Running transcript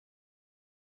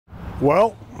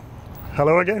Well,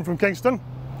 hello again from Kingston.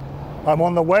 I'm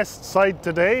on the west side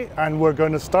today and we're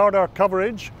going to start our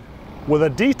coverage with a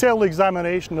detailed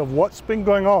examination of what's been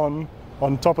going on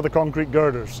top of the concrete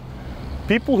girders.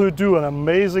 People who do an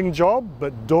amazing job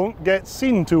but don't get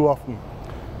seen too often.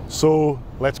 So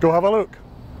let's go have a look.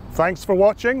 Thanks for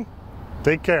watching.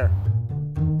 Take care.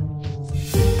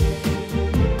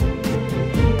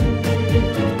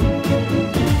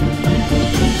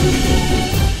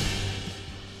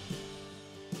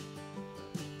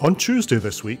 On Tuesday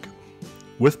this week,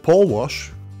 with Paul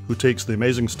Wash, who takes the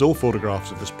amazing still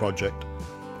photographs of this project,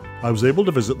 I was able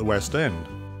to visit the West End.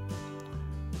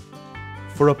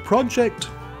 For a project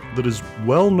that is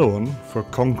well known for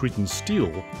concrete and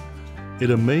steel,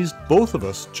 it amazed both of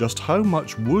us just how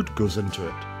much wood goes into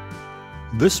it.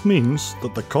 This means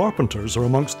that the carpenters are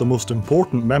amongst the most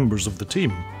important members of the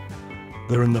team.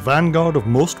 They're in the vanguard of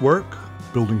most work,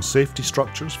 building safety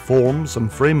structures, forms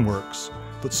and frameworks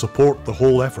that support the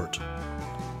whole effort.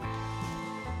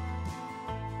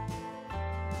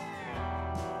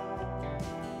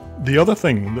 The other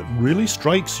thing that really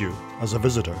strikes you as a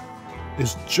visitor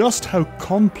is just how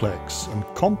complex and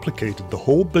complicated the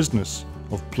whole business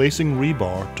of placing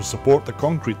rebar to support the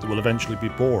concrete that will eventually be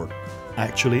poured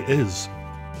actually is.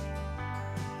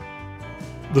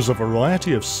 There's a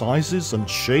variety of sizes and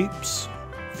shapes,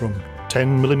 from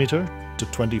 10mm to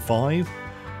 25,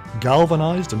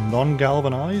 galvanized and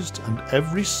non-galvanized, and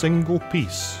every single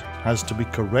piece has to be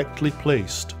correctly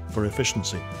placed for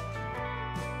efficiency.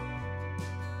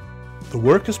 The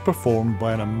work is performed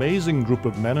by an amazing group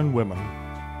of men and women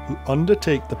who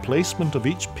undertake the placement of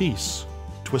each piece,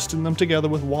 twisting them together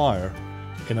with wire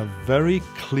in a very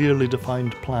clearly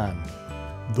defined plan.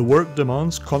 The work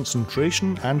demands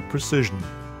concentration and precision,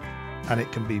 and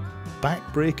it can be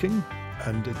back-breaking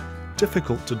and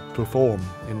difficult to perform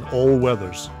in all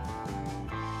weathers.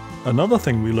 Another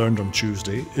thing we learned on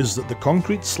Tuesday is that the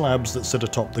concrete slabs that sit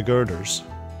atop the girders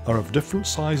are of different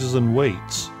sizes and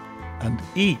weights, and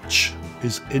each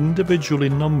is individually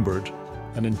numbered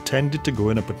and intended to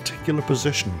go in a particular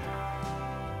position.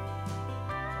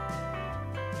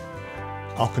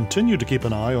 I'll continue to keep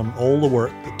an eye on all the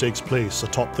work that takes place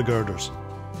atop the girders.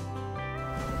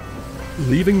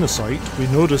 Leaving the site, we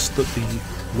noticed that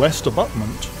the west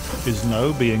abutment is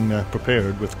now being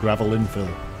prepared with gravel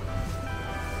infill.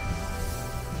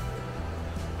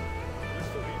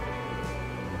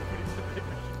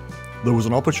 There was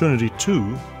an opportunity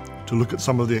too to look at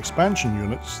some of the expansion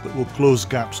units that will close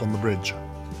gaps on the bridge,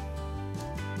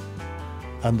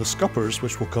 and the scuppers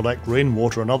which will collect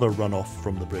rainwater and other runoff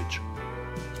from the bridge.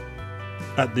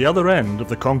 At the other end of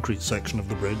the concrete section of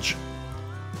the bridge,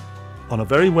 on a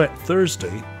very wet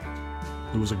Thursday,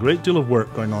 there was a great deal of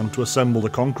work going on to assemble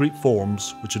the concrete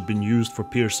forms which had been used for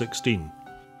Pier 16.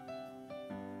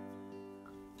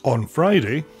 On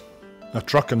Friday, a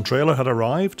truck and trailer had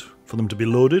arrived for them to be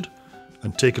loaded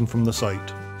and taken from the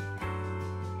site.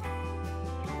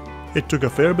 It took a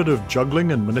fair bit of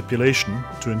juggling and manipulation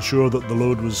to ensure that the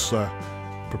load was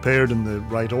prepared in the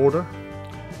right order,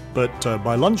 but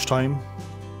by lunchtime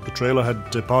the trailer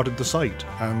had departed the site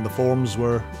and the forms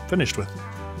were finished with.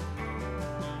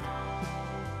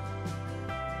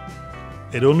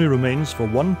 It only remains for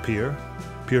one pier,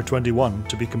 Pier 21,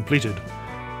 to be completed,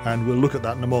 and we'll look at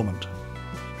that in a moment.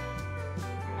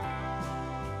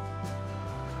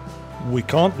 We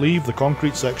can't leave the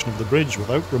concrete section of the bridge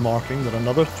without remarking that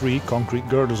another 3 concrete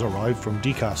girders arrived from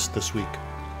Decast this week.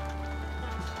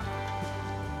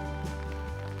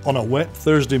 On a wet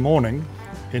Thursday morning,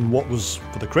 in what was,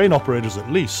 for the crane operators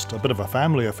at least, a bit of a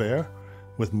family affair,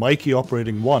 with Mikey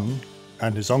operating one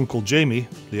and his uncle Jamie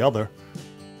the other,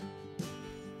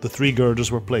 the 3 girders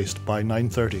were placed by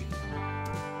 9:30.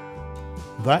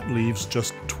 That leaves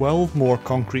just 12 more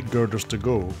concrete girders to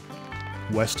go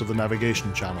west of the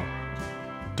navigation channel.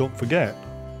 Don't forget,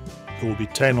 there will be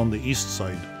 10 on the east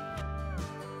side.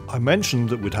 I mentioned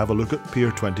that we'd have a look at Pier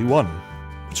 21,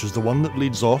 which is the one that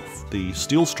leads off the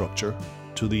steel structure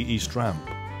to the east ramp.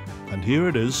 And here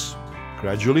it is,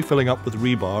 gradually filling up with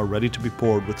rebar ready to be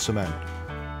poured with cement.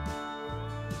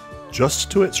 Just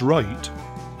to its right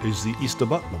is the east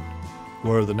abutment,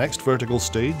 where the next vertical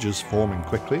stage is forming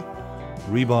quickly,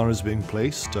 rebar is being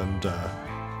placed, and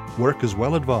work is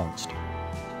well advanced.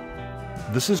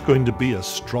 This is going to be a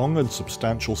strong and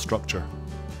substantial structure.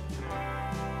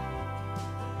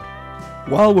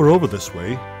 While we're over this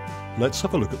way, let's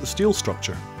have a look at the steel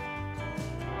structure.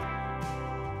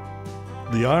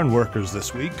 The iron workers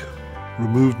this week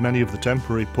removed many of the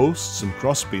temporary posts and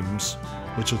crossbeams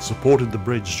which had supported the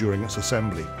bridge during its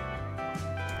assembly.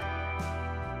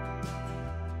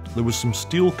 There was some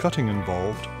steel cutting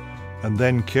involved, and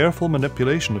then careful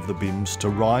manipulation of the beams to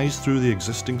rise through the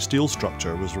existing steel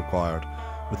structure was required,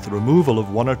 with the removal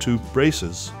of one or two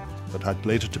braces that had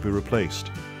later to be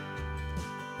replaced.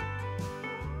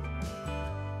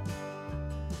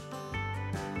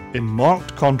 In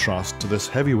marked contrast to this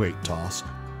heavyweight task,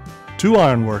 two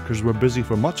ironworkers were busy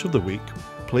for much of the week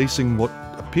placing what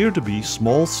appeared to be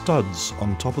small studs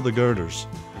on top of the girders.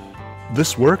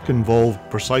 This work involved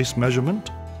precise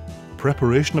measurement,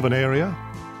 preparation of an area,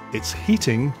 its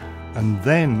heating, and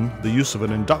then the use of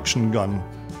an induction gun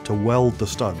to weld the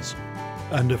studs.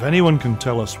 And if anyone can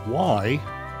tell us why,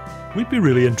 we'd be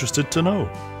really interested to know.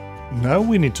 Now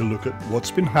we need to look at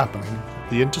what's been happening at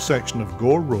the intersection of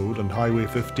Gore Road and Highway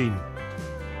 15.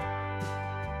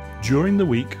 During the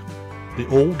week, the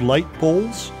old light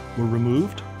poles were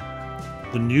removed,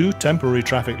 the new temporary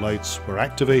traffic lights were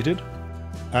activated,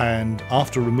 and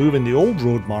after removing the old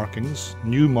road markings,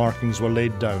 new markings were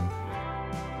laid down.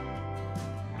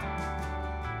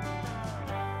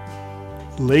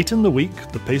 Late in the week,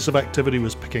 the pace of activity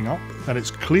was picking up, and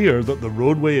it's clear that the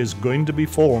roadway is going to be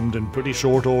formed in pretty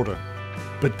short order.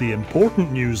 But the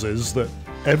important news is that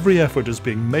every effort is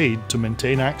being made to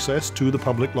maintain access to the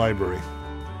public library.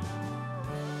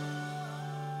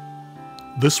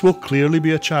 This will clearly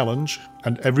be a challenge,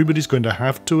 and everybody's going to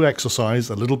have to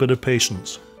exercise a little bit of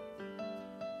patience.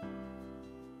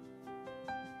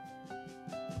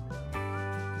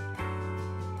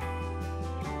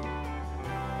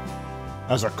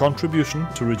 As a contribution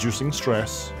to reducing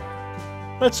stress,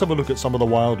 let's have a look at some of the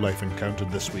wildlife encountered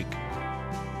this week.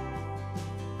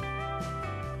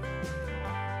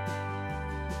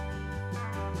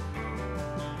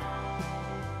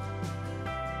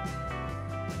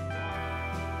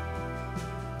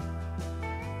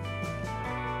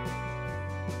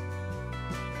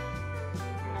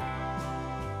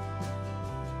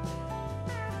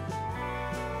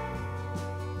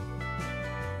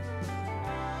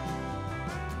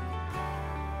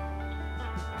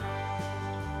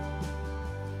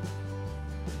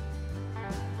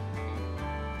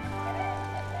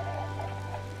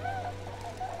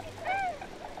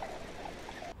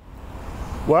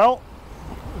 Well,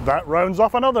 that rounds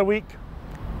off another week.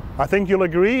 I think you'll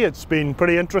agree it's been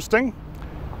pretty interesting.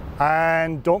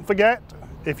 And don't forget,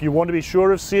 if you want to be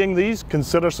sure of seeing these,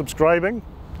 consider subscribing.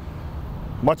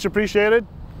 Much appreciated.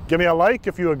 Give me a like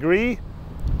if you agree.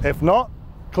 If not,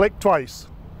 click twice.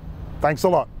 Thanks a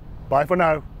lot. Bye for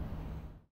now.